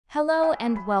Hello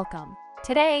and welcome.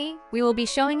 Today, we will be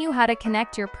showing you how to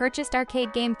connect your purchased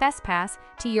Arcade Gamefest Pass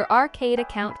to your Arc8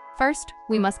 account. First,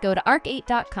 we must go to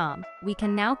arc8.com. We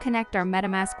can now connect our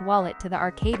MetaMask wallet to the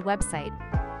Arcade website.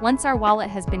 Once our wallet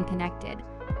has been connected,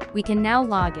 we can now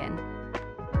log in.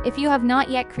 If you have not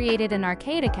yet created an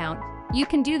Arcade account, you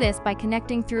can do this by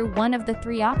connecting through one of the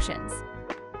three options.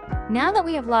 Now that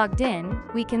we have logged in,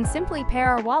 we can simply pair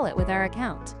our wallet with our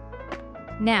account.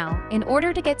 Now, in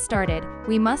order to get started,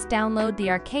 we must download the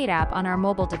Arcade app on our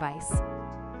mobile device.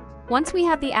 Once we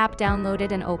have the app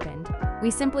downloaded and opened,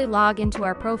 we simply log into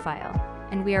our profile,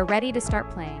 and we are ready to start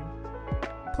playing.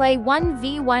 Play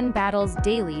 1v1 battles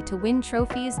daily to win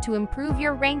trophies to improve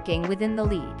your ranking within the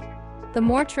league. The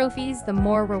more trophies, the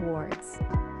more rewards.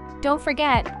 Don't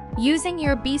forget, using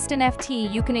your Beast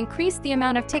NFT, you can increase the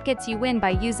amount of tickets you win by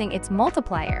using its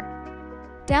multiplier.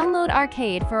 Download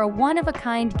Arcade for a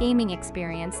one-of-a-kind gaming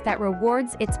experience that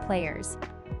rewards its players.